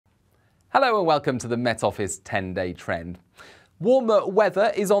Hello and welcome to the Met Office 10-day trend. Warmer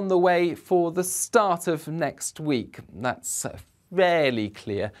weather is on the way for the start of next week. That's fairly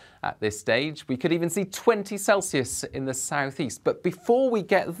clear at this stage. We could even see 20 Celsius in the southeast. But before we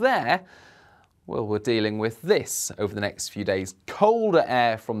get there, well, we're dealing with this over the next few days. Colder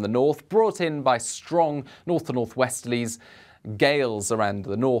air from the north, brought in by strong north to northwesterlies, gales around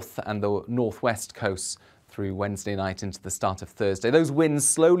the north and the northwest coasts through Wednesday night into the start of Thursday. Those winds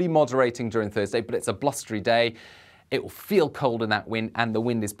slowly moderating during Thursday, but it's a blustery day. It will feel cold in that wind, and the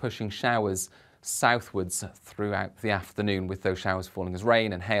wind is pushing showers southwards throughout the afternoon, with those showers falling as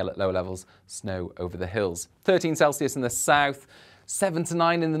rain and hail at low levels, snow over the hills. 13 Celsius in the south, 7 to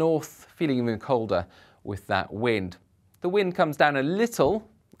 9 in the north, feeling even colder with that wind. The wind comes down a little,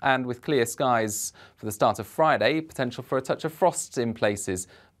 and with clear skies for the start of Friday, potential for a touch of frost in places,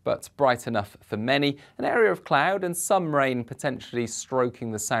 but bright enough for many. An area of cloud and some rain potentially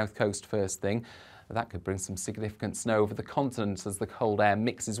stroking the south coast first thing. That could bring some significant snow over the continent as the cold air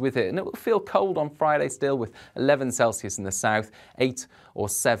mixes with it. And it will feel cold on Friday still, with 11 Celsius in the south, 8 or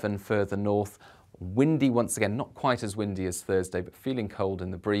 7 further north. Windy once again, not quite as windy as Thursday, but feeling cold in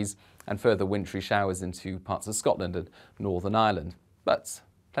the breeze, and further wintry showers into parts of Scotland and Northern Ireland. But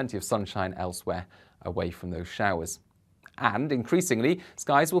plenty of sunshine elsewhere away from those showers. And increasingly,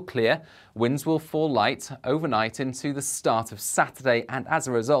 skies will clear, winds will fall light overnight into the start of Saturday, and as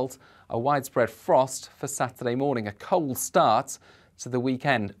a result, a widespread frost for Saturday morning. A cold start to the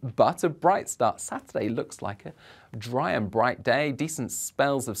weekend, but a bright start. Saturday looks like a dry and bright day, decent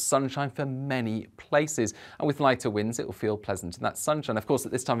spells of sunshine for many places, and with lighter winds it will feel pleasant in that sunshine. Of course,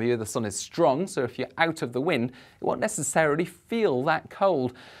 at this time of year the sun is strong, so if you're out of the wind it won't necessarily feel that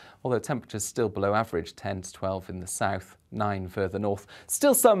cold, although temperatures still below average, 10 to 12 in the south, 9 further north.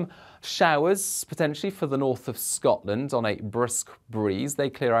 Still some showers potentially for the north of Scotland on a brisk breeze.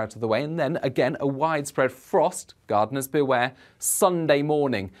 They clear out of the way, and then again a widespread frost, gardeners beware, Sunday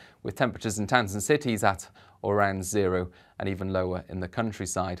morning, with temperatures in towns and cities at or around 0 and even lower in the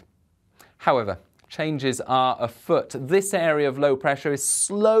countryside. However, changes are afoot. This area of low pressure is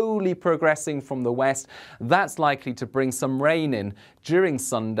slowly progressing from the west. That's likely to bring some rain in during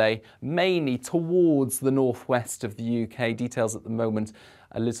Sunday, mainly towards the northwest of the UK. Details at the moment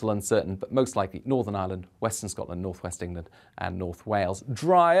a little uncertain, but most likely Northern Ireland, Western Scotland, Northwest England and North Wales.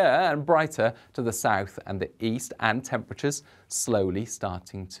 Drier and brighter to the south and the east, and temperatures slowly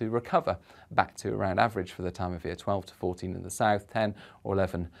starting to recover back to around average for the time of year. 12 to 14 in the south, 10 or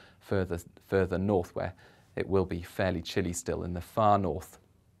 11 further north, where it will be fairly chilly still in the far north.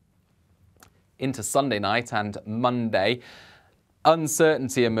 Into Sunday night and Monday,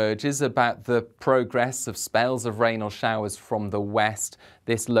 uncertainty emerges about the progress of spells of rain or showers from the west.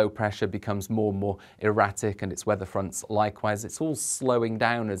 This low pressure becomes more and more erratic, and its weather fronts likewise. It's all slowing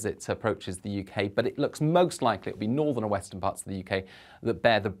down as it approaches the UK, but it looks most likely it'll be northern or western parts of the UK that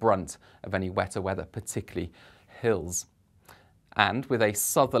bear the brunt of any wetter weather, particularly hills. And with a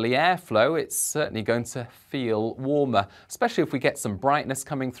southerly airflow, it's certainly going to feel warmer, especially if we get some brightness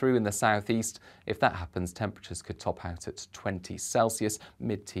coming through in the southeast. If that happens, temperatures could top out at 20 Celsius,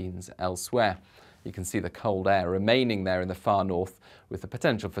 mid-teens elsewhere. You can see the cold air remaining there in the far north, with the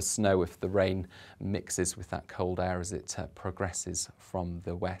potential for snow if the rain mixes with that cold air as it progresses from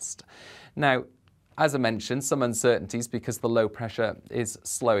the west. Now, as I mentioned, some uncertainties because the low pressure is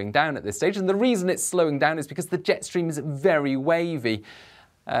slowing down at this stage. And the reason it's slowing down is because the jet stream is very wavy.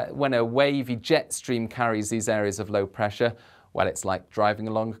 When a wavy jet stream carries these areas of low pressure, well, it's like driving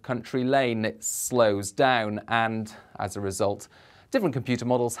along a country lane. It slows down, and as a result, different computer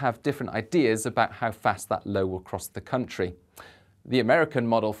models have different ideas about how fast that low will cross the country. The American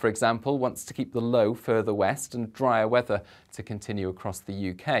model, for example, wants to keep the low further west and drier weather to continue across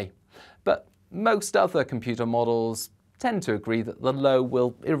the UK. But most other computer models tend to agree that the low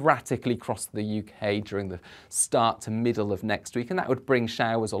will erratically cross the UK during the start to middle of next week, and that would bring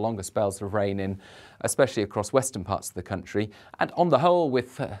showers or longer spells of rain in, especially across western parts of the country. And on the whole,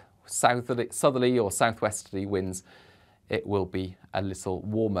 with southerly or southwesterly winds, it will be a little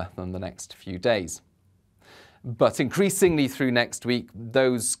warmer than the next few days. But increasingly through next week,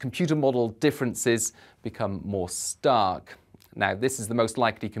 those computer model differences become more stark. Now, this is the most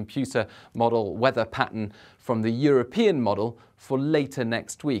likely computer model weather pattern from the European model for later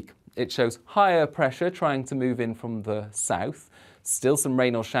next week. It shows higher pressure trying to move in from the south, still some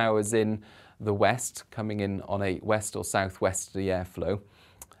rain or showers in the west, coming in on a west or southwesterly airflow,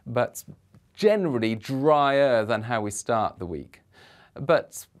 but generally drier than how we start the week.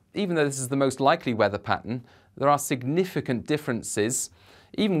 But even though this is the most likely weather pattern, there are significant differences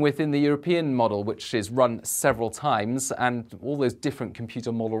Even within the European model, which is run several times, and all those different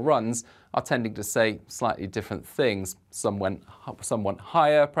computer model runs are tending to say slightly different things. Some want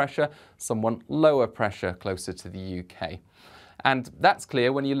higher pressure, some want lower pressure closer to the UK. And that's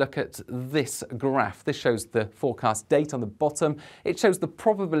clear when you look at this graph. This shows the forecast date on the bottom. It shows the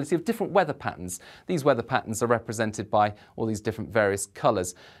probability of different weather patterns. These weather patterns are represented by all these different various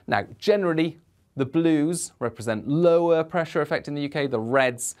colours. Now, generally, the blues represent lower pressure affecting the UK. The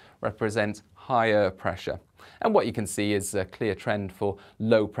reds represent higher pressure. And what you can see is a clear trend for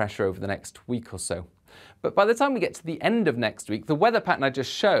low pressure over the next week or so. But by the time we get to the end of next week, the weather pattern I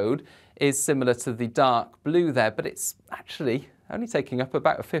just showed is similar to the dark blue there, but it's actually only taking up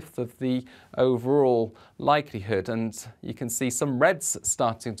about a fifth of the overall likelihood, and you can see some reds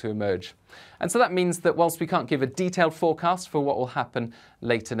starting to emerge. And so that means that whilst we can't give a detailed forecast for what will happen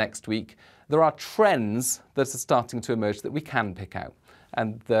later next week, there are trends that are starting to emerge that we can pick out.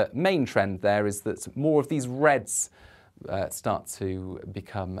 And the main trend there is that more of these reds start to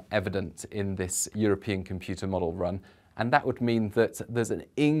become evident in this European computer model run. And that would mean that there's an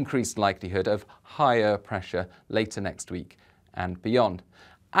increased likelihood of higher pressure later next week and beyond.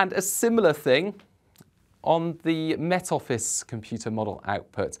 And a similar thing on the Met Office computer model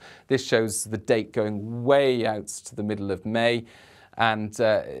output. This shows the date going way out to the middle of May. And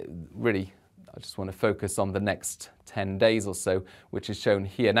really, I just want to focus on the next 10 days or so, which is shown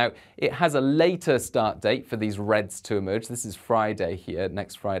here. Now, it has a later start date for these reds to emerge. This is Friday here,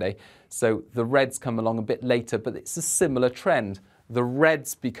 next Friday. So the reds come along a bit later, but it's a similar trend. The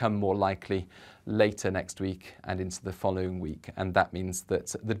reds become more likely later next week and into the following week. And that means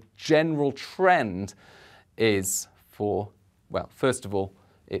that the general trend is for, well, first of all,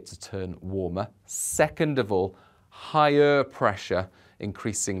 it to turn warmer. Second of all, higher pressure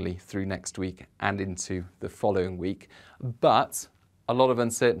increasingly through next week and into the following week, but a lot of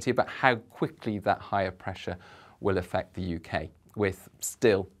uncertainty about how quickly that higher pressure will affect the UK, with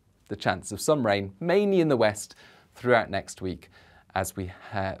still the chance of some rain, mainly in the west, throughout next week as we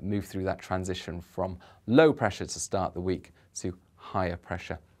move through that transition from low pressure to start the week to higher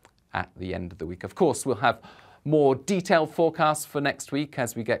pressure at the end of the week. Of course, we'll have more detailed forecasts for next week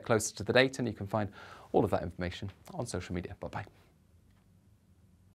as we get closer to the date, and you can find all of that information on social media. Bye-bye.